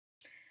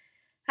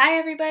Hi,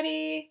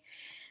 everybody.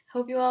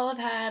 Hope you all have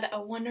had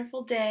a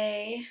wonderful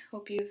day.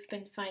 Hope you've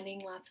been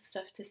finding lots of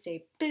stuff to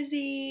stay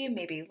busy,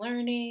 maybe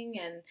learning,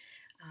 and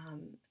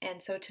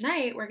so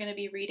tonight we're going to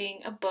be reading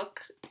a book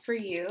for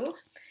you.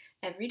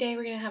 Every day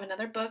we're going to have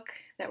another book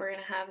that we're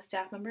going to have a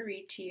staff member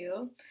read to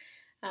you.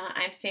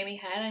 I'm Sami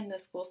Head. I'm the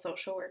school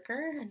social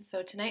worker, and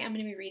so tonight I'm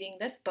going to be reading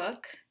this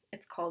book.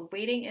 It's called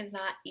Waiting is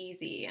Not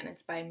Easy, and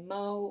it's by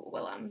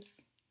Willems.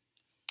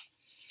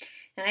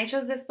 And I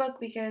chose this book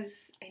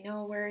because I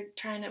know we're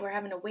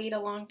having to wait a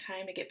long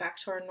time to get back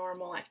to our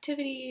normal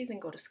activities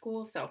and go to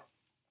school, so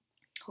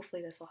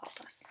hopefully this will help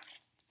us.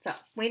 So,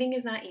 Waiting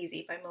is Not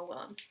Easy by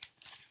Willems.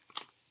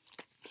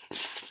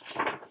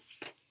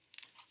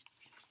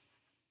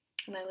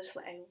 And I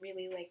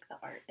really like the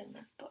art in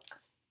this book.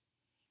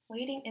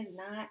 Waiting is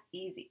not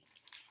easy.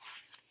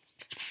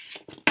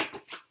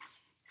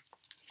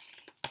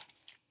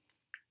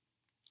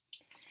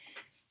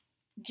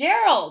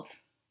 Gerald!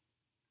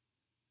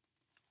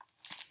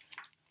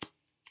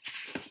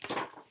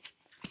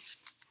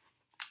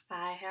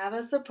 I have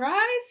a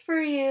surprise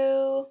for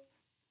you.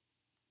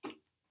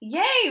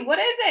 Yay, what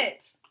is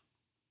it?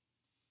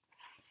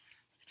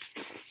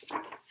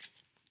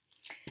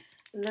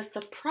 The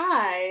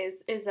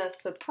surprise is a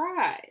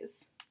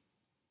surprise.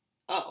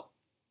 Oh.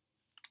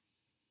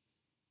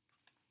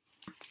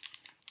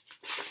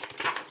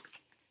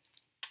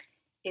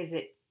 Is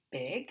it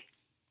big?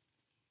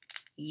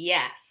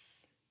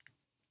 Yes.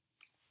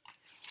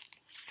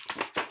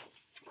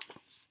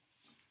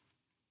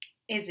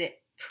 Is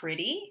it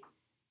pretty?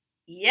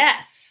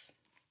 Yes.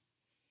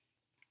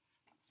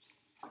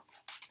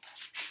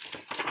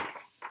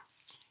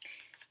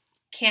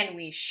 Can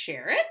we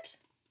share it?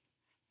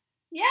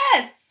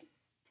 Yes.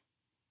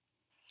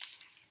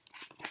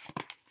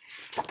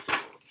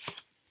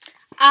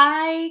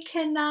 I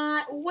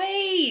cannot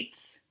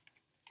wait.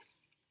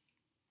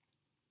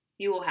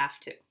 You will have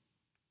to.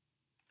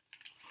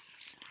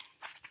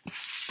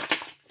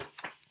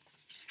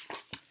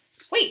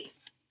 Wait,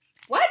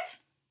 what?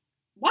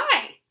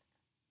 Why?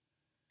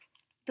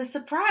 The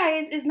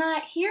surprise is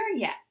not here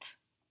yet.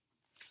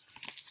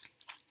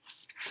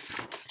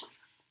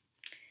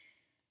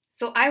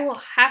 So I will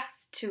have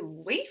to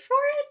wait for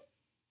it?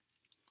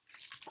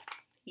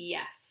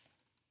 Yes.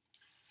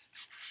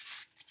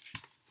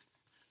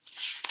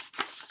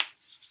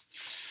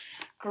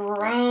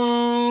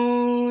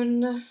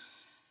 Groan.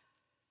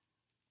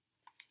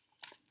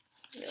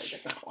 Really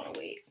does not want to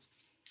wait.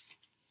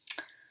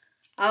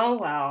 Oh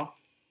well.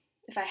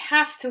 If I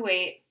have to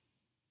wait,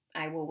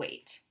 I will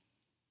wait.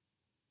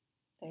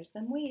 There's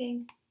them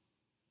waiting.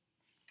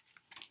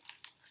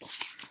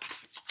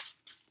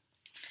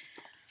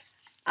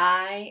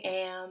 I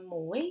am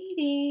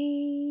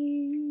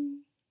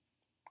waiting.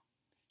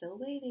 Still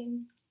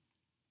waiting.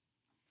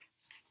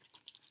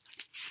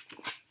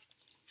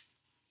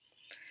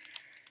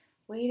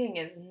 Waiting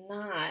is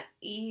not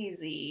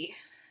easy.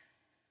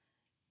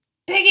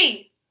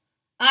 Piggy!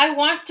 I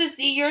want to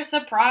see your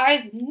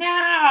surprise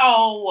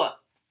now!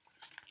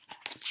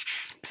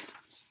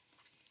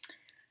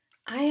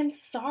 I am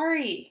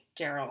sorry,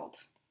 Gerald,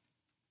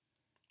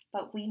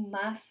 but we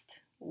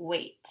must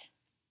wait.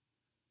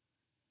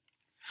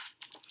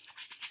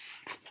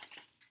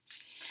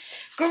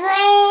 Groan!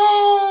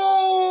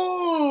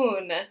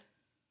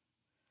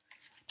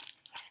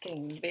 He's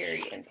getting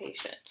very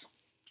impatient.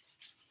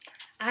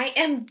 I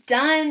am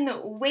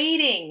done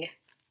waiting.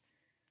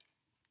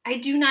 I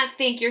do not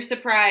think your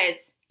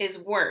surprise is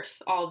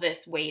worth all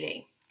this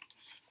waiting.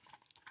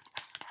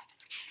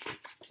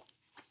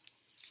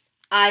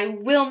 I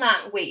will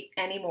not wait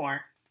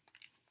anymore.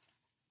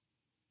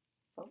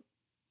 Oh,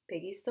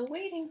 Piggy's still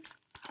waiting.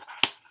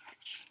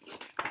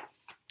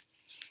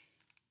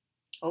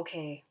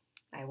 Okay,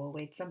 I will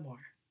wait some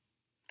more.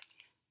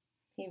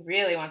 He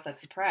really wants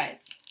that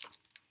surprise.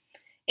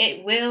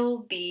 It will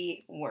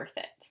be worth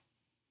it.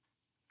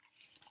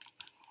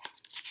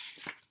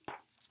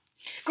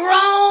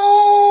 Groan!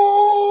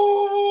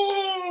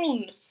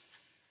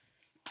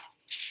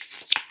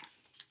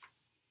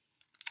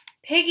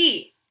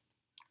 Piggy,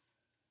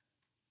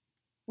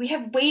 we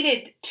have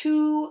waited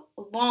too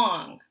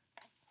long.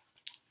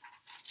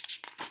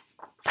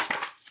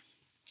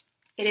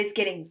 It is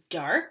getting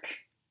dark.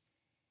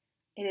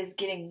 It is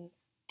getting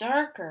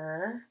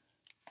darker.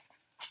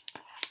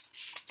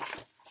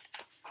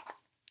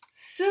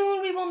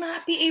 Soon we will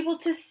not be able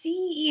to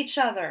see each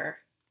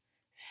other.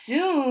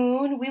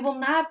 Soon we will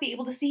not be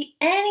able to see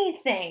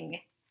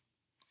anything.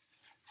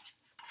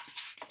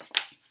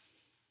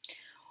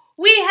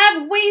 We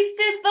have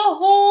wasted the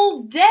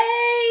whole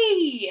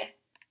day.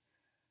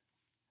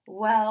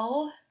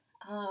 Well,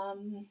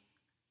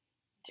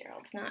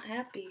 Gerald's not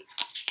happy.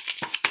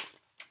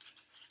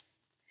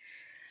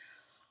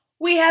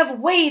 We have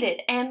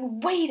waited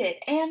and waited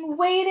and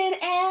waited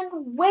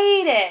and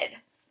waited.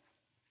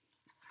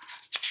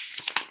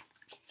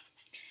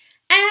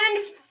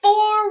 And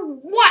for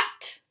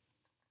what?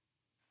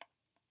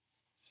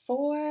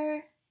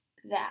 For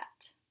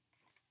that.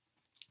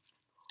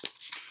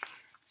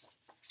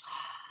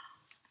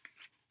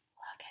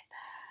 Look at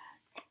that.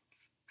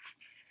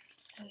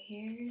 So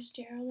here's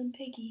Gerald and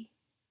Piggy,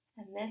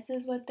 and this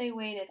is what they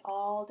waited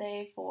all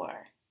day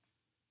for.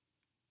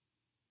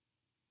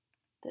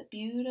 The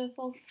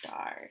beautiful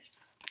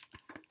stars.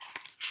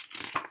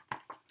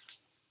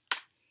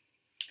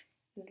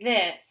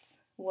 This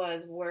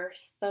was worth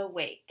the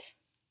wait.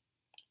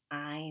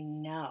 I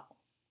know.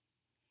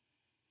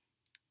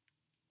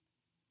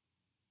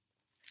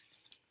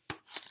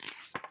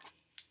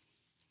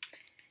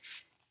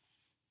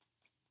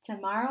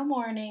 Tomorrow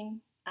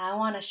morning, I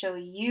want to show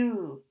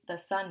you the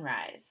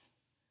sunrise.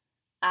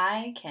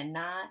 I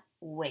cannot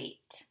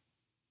wait.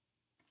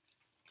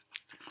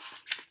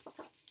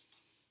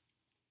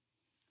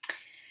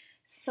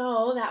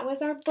 So that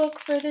was our book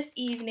for this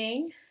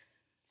evening.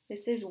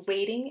 This is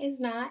Waiting is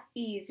Not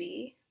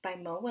Easy by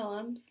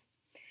Willems.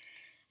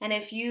 And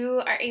if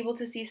you are able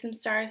to see some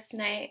stars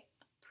tonight,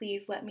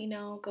 please let me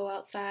know. Go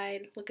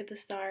outside, look at the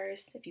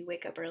stars. If you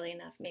wake up early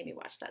enough, maybe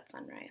watch that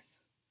sunrise.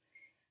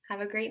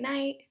 Have a great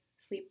night.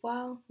 Sleep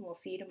well, and we'll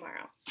see you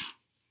tomorrow.